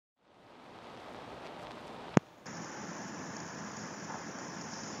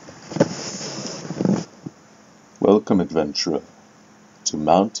Welcome, adventurer, to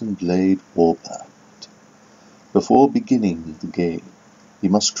Mountain Blade Warband. Before beginning the game, you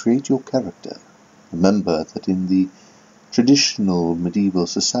must create your character. Remember that in the traditional medieval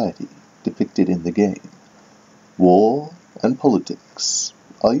society depicted in the game, war and politics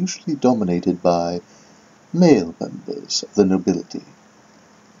are usually dominated by male members of the nobility.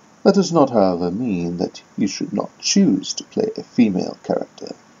 That does not, however, mean that you should not choose to play a female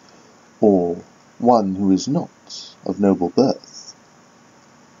character, or one who is not of noble birth.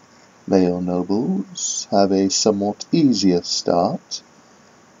 Male nobles have a somewhat easier start,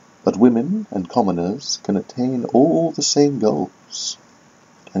 but women and commoners can attain all the same goals,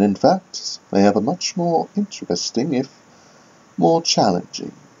 and in fact may have a much more interesting, if more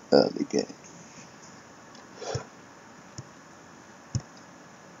challenging, early game.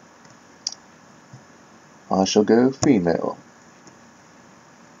 I shall go female.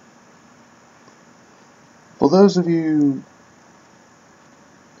 For those of you...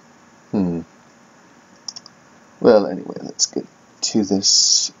 Well, anyway, let's get to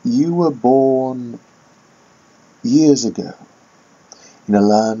this. You were born years ago in a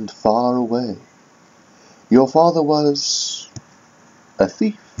land far away. Your father was a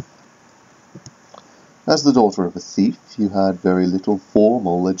thief. As the daughter of a thief, you had very little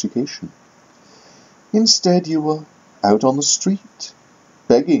formal education. Instead, you were out on the street,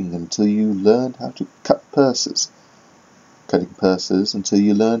 begging until you learned how to cut purses, cutting purses until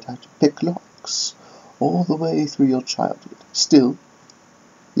you learned how to pick locks, all the way through your childhood. Still,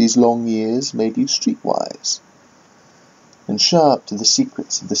 these long years made you streetwise, and sharp to the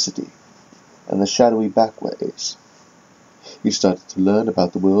secrets of the city and the shadowy backways. You started to learn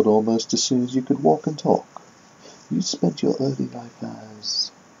about the world almost as soon as you could walk and talk. You spent your early life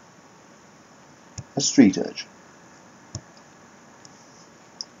as a street urchin.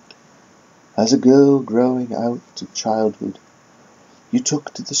 As a girl growing out of childhood, you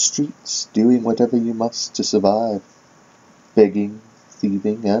took to the streets, doing whatever you must to survive, begging,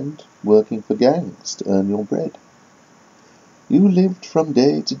 thieving, and working for gangs to earn your bread. You lived from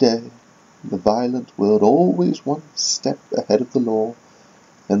day to day, in the violent world, always one step ahead of the law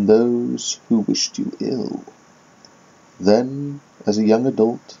and those who wished you ill. Then, as a young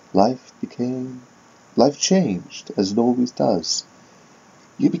adult, life changed, as it always does.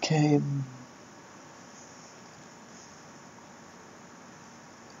 You became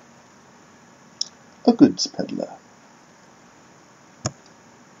a goods peddler.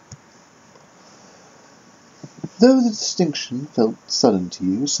 Though the distinction felt sudden to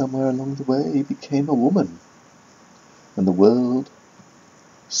you, somewhere along the way you became a woman, and the world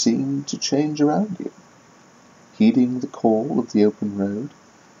seemed to change around you. Heeding the call of the open road,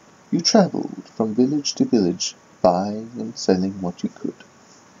 you travelled from village to village, buying and selling what you could.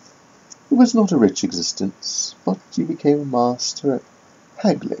 It was not a rich existence, but you became a master at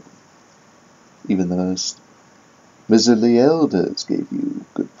haggling. Even the most miserly elders gave you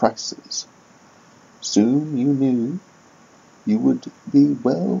good prices. Soon you knew you would be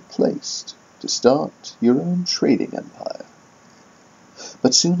well placed to start your own trading empire.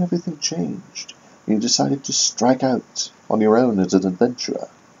 But soon everything changed, and you decided to strike out on your own as an adventurer.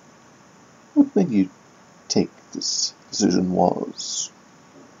 What made you take this decision was...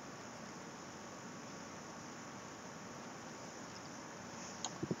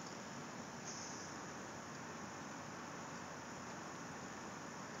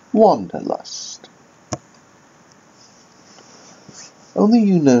 wanderlust. Only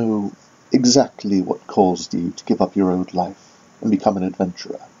you know exactly what caused you to give up your old life and become an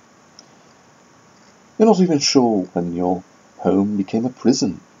adventurer. You're not even sure when your home became a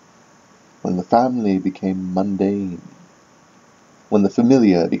prison, when the family became mundane, when the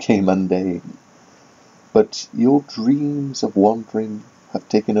familiar became mundane. But your dreams of wandering have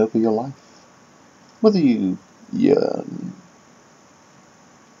taken over your life. Whether you yearn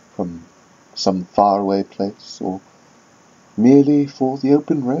from some faraway place, or merely for the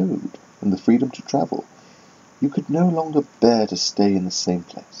open road and the freedom to travel, you could no longer bear to stay in the same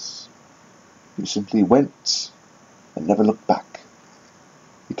place. You simply went and never looked back.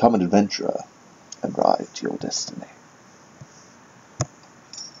 Become an adventurer and ride to your destiny.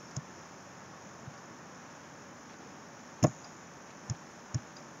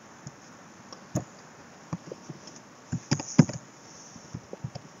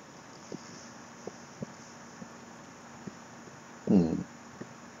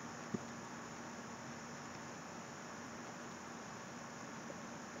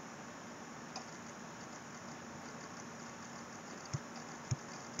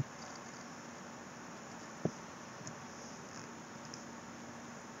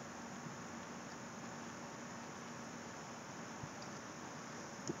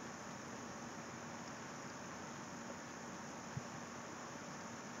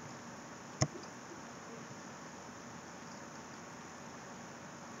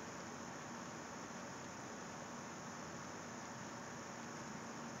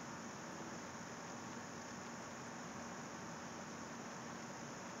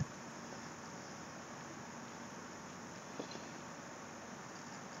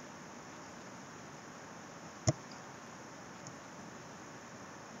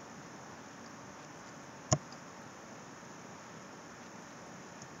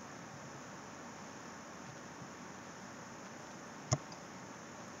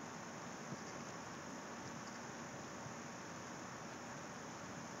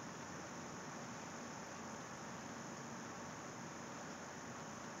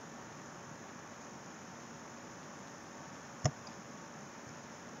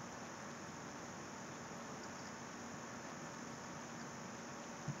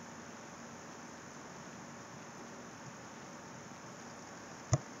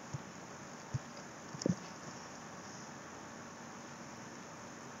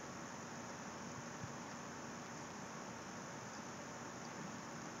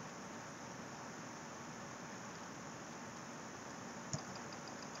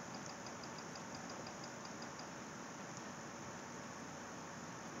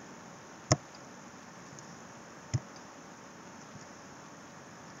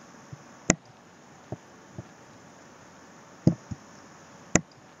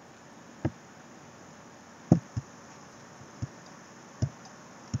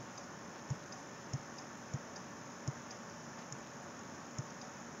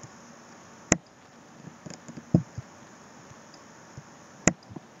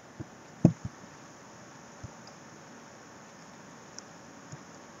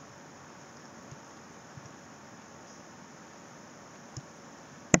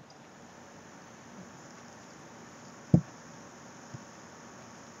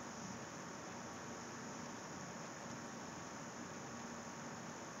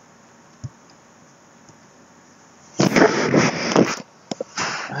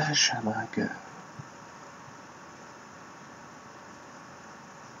 Where shall I go?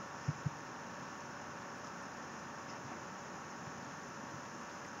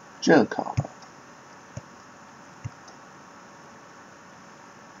 Gel Carver.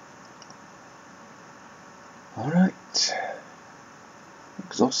 Alright.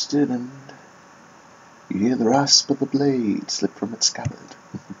 Exhausted, and you hear the rasp of the blade slip from its scabbard.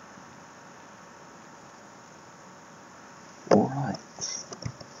 Alright.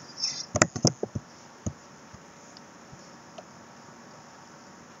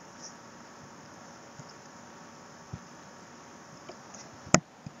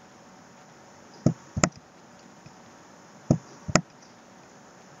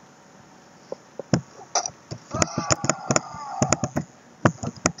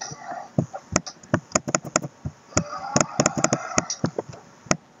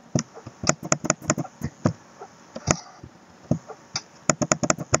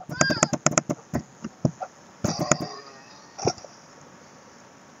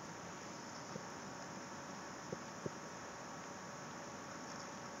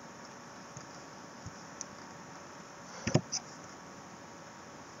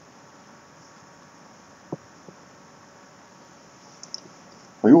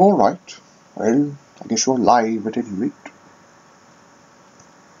 Are you all right? Well, I guess you're alive at any rate.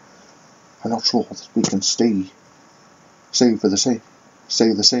 I'm not sure that we can say the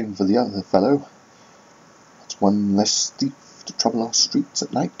same for the other fellow. That's one less thief to trouble our streets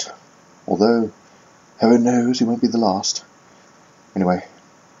at night. Although, heaven knows he won't be the last. Anyway,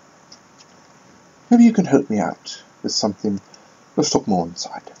 maybe you can help me out with something. Let's talk more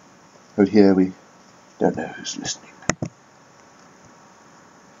inside. Out here we don't know who's listening.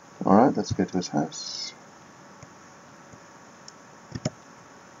 Alright, let's go to his house.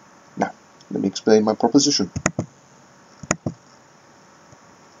 Now, let me explain my proposition.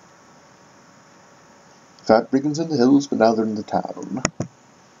 I've had brigands in the hills, but now they're in the town.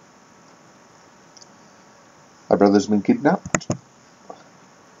 My brother's been kidnapped.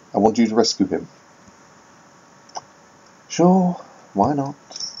 I want you to rescue him. Sure, why not?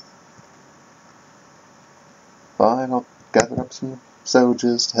 Fine, I'll gather up some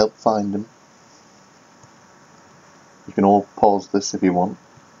soldiers to help find him. You can all pause this if you want.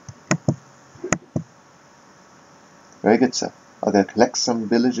 Very good, sir. I'll go collect some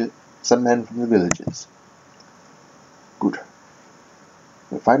men from the villages. Good.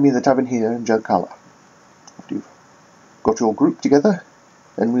 You'll find me in the tavern here in Jalkala. After you've got your group together,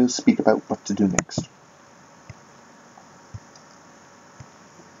 then we'll speak about what to do next.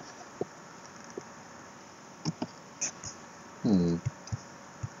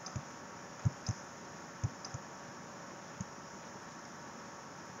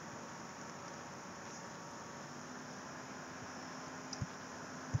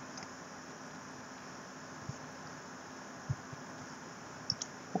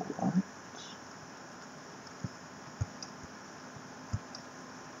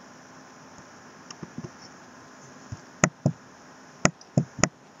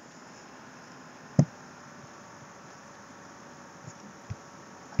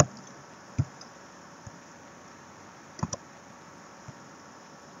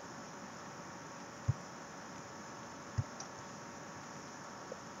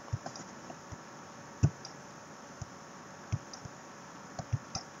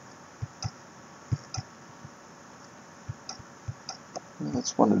 Well,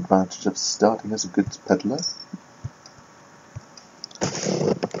 that's one advantage of starting as a goods peddler.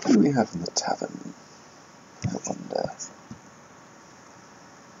 What do we have in the tavern? I wonder.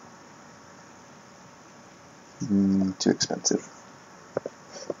 Too expensive.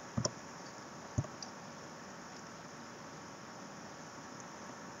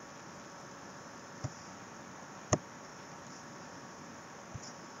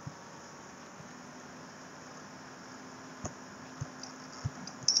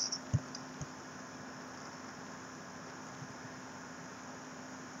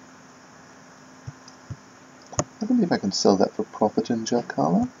 I believe I can sell that for profit in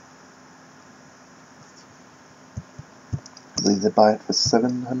Jalkala. I believe they buy it for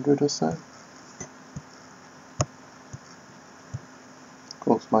 700 or so. Of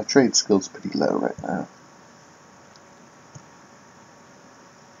course, my trade skill's pretty low right now.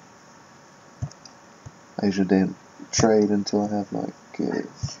 I usually don't trade until I have like...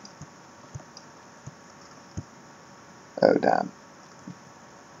 oh damn.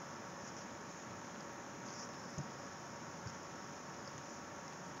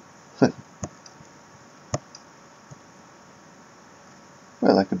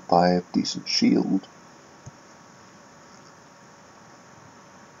 Well, I could buy a decent shield.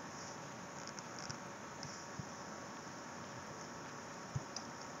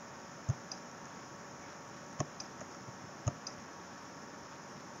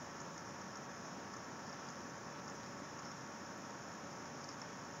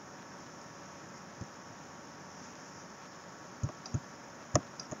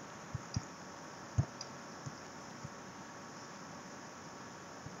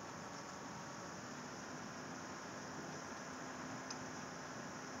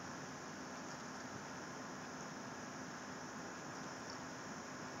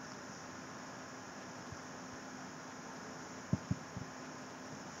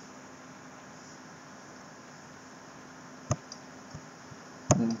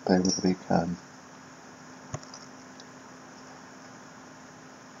 pay whatever you can.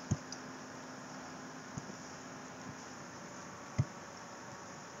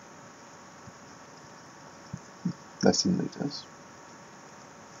 Less in looters.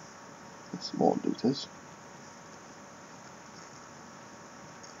 Less more looters.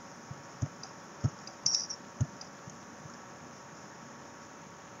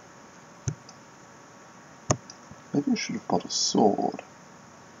 Maybe I should have bought a sword.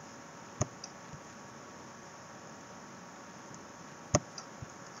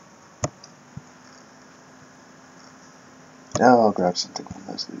 Now I'll grab something from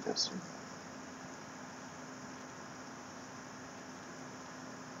those looters.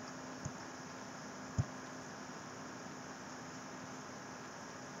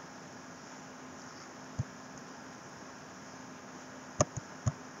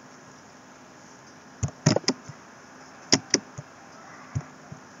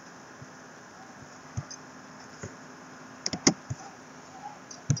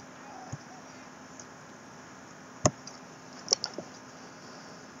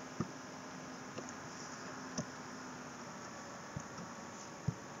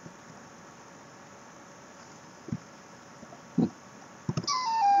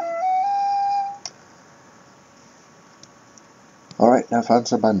 Alright, now found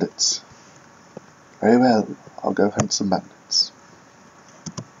some bandits. Very well, I'll go hunt some bandits.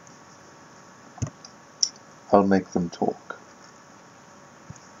 I'll make them talk.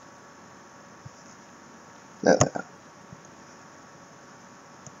 There they are.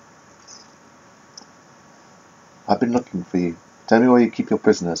 I've been looking for you. Tell me where you keep your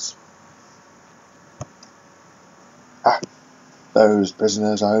prisoners. Ah, those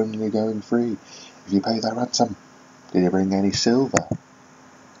prisoners are only going free if you pay their ransom. Did you bring any silver?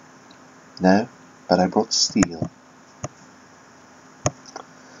 No, but I brought steel.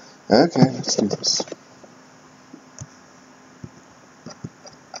 Okay, let's do this.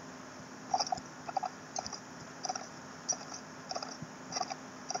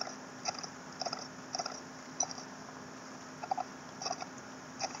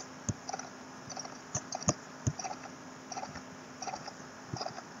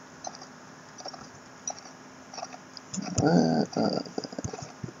 Where are they?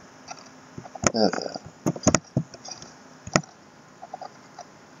 There they are.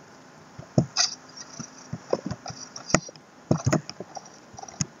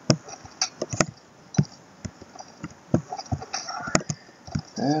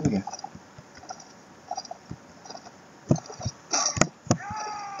 There we go.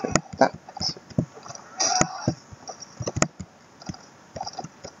 Take that.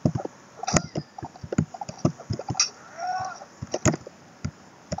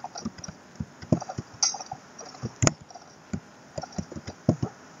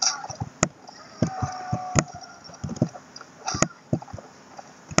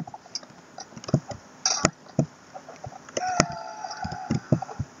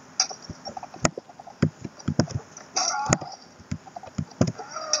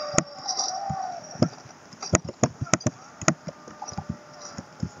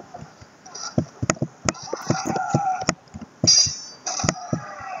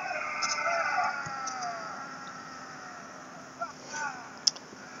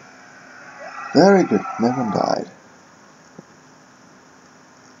 Very good, no one died.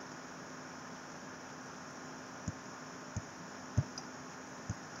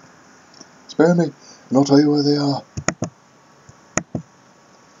 Spare me, and I'll tell you where they are.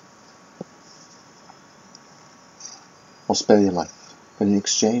 I'll spare your life, but in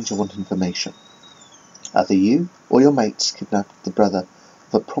exchange I want information. Either you or your mates kidnapped the brother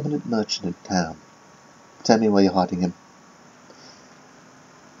of a prominent merchant in town. Tell me where you're hiding him.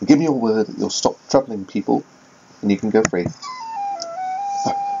 And give me your word that you'll stop troubling people, and you can go free.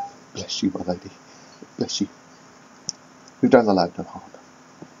 Oh, bless you, my lady. Bless you. We've done the lad no harm.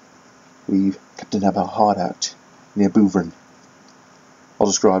 We've kept an our hard out near Bouvrin. I'll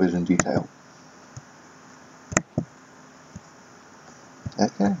describe it in detail.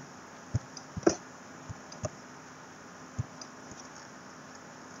 Okay.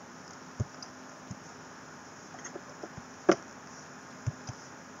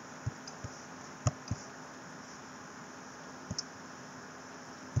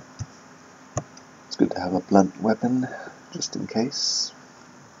 It's good to have a blunt weapon, just in case.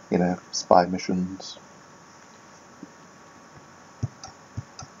 You know, spy missions.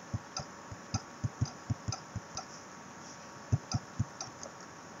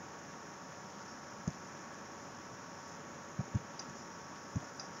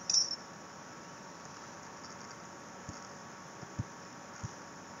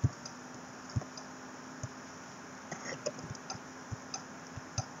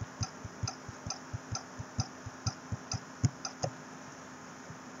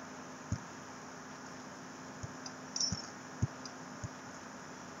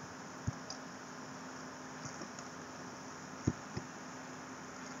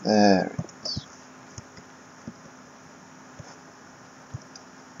 There it is.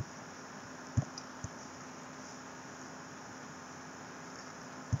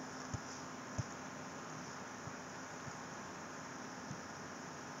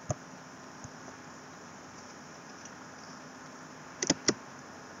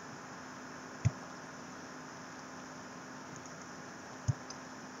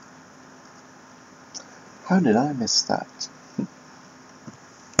 How did I miss that?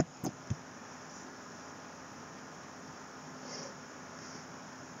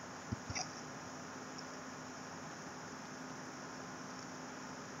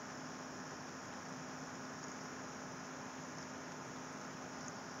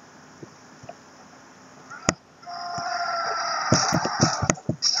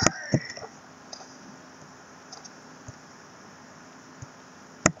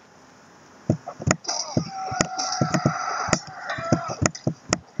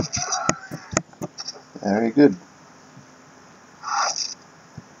 Very good.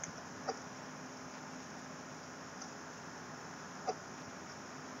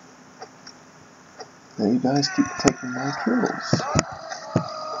 There you guys keep taking my kills.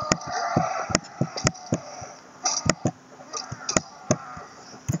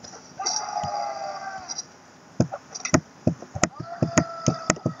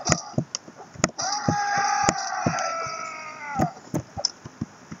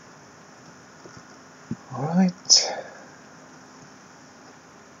 Alright.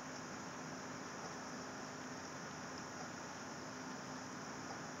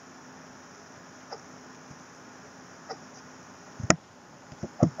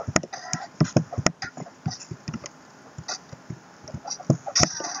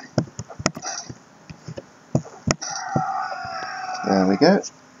 There we go.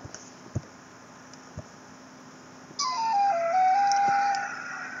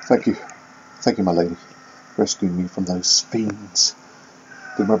 Thank you, my lady, for rescuing me from those fiends.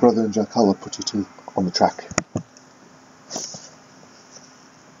 Did my brother and Jacala put you on the track?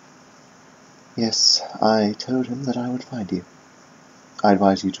 Yes, I told him that I would find you. I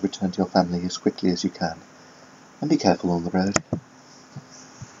advise you to return to your family as quickly as you can, and be careful on the road.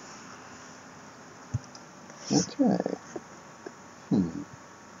 Okay.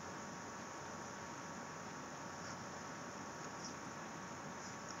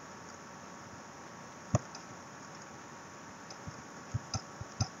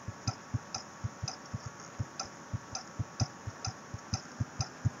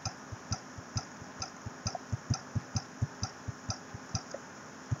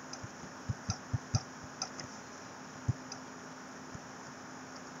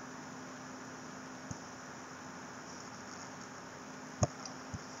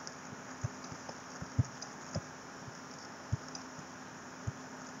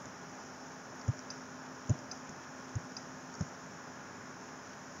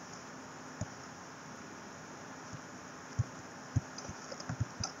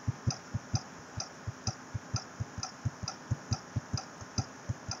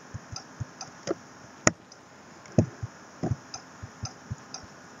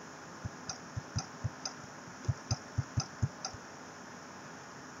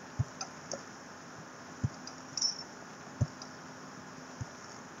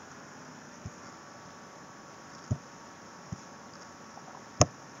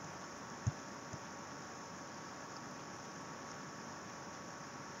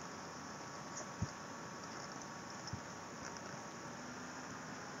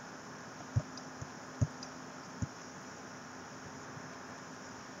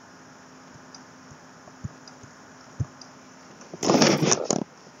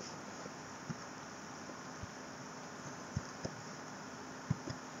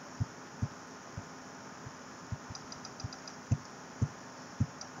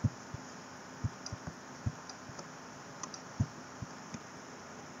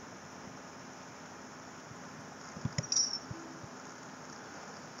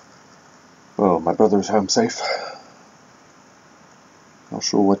 Well, my brother is home safe. Not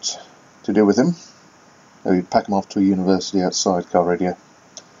sure what to do with him. Maybe pack him off to a university outside Calradia.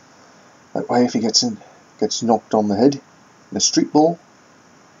 That way, if he gets knocked on the head in a street ball,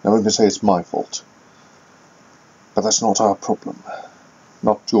 no one can say it's my fault. But that's not our problem.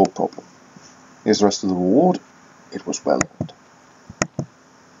 Not your problem. Here's the rest of the reward. It was well earned.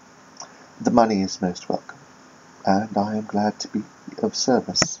 The money is most welcome, and I am glad to be of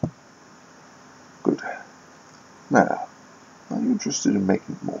service. Good. Now, are you interested in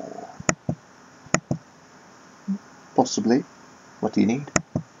making more? Possibly. What do you need?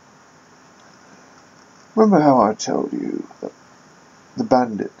 Remember how I told you that the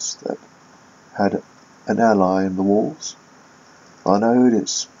bandits that had an ally in the walls? I know it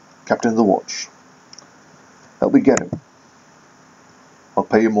is. Captain of the Watch. Help me get him. I'll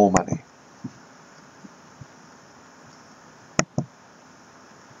pay you more money.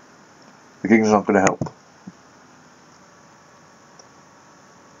 The king's not going to help.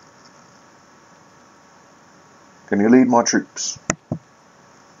 Can you lead my troops?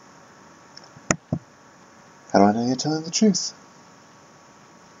 How do I know you're telling the truth?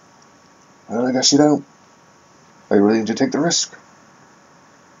 Well, I guess you don't. Are you willing to take the risk?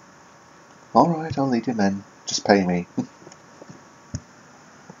 Alright, I'll lead your men. Just pay me.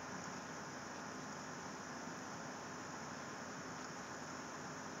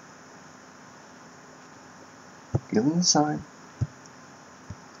 Give them the sign.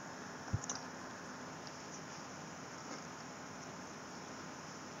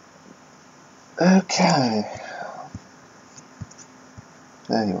 Okay.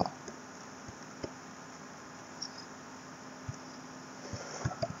 There you are.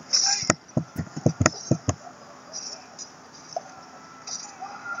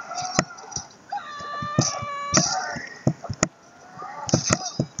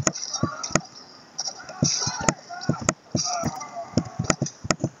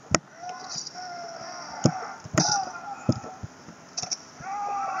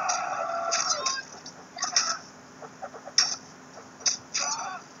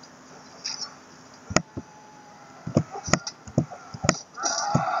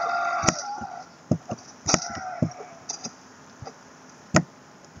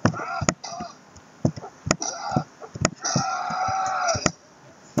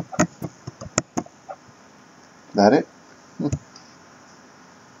 That it?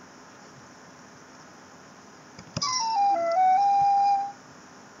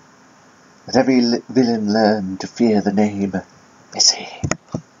 Let every villain learn to fear the name Missy.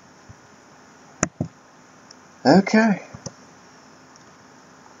 Okay.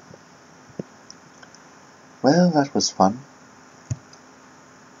 Well, that was fun.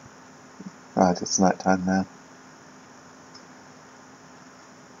 Right, it's night time now.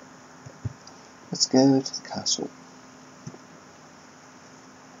 Let's go to the castle.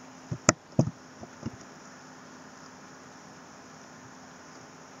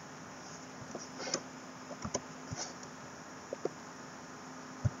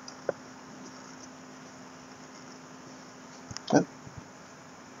 Oh.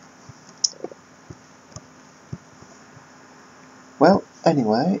 Well,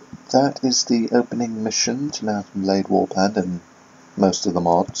 anyway, that is the opening mission to Mountain Blade Warband and most of the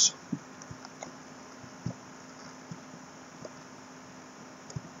mods.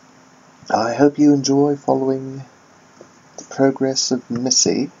 I hope you enjoy following the progress of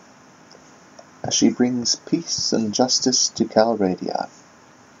Missy as she brings peace and justice to Calradia.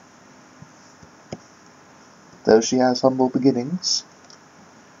 Though she has humble beginnings,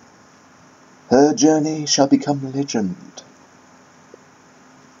 her journey shall become legend.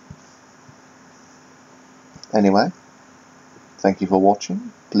 Anyway, thank you for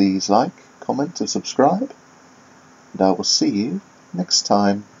watching. Please like, comment and subscribe, and I will see you next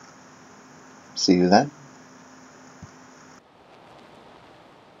time. See you then.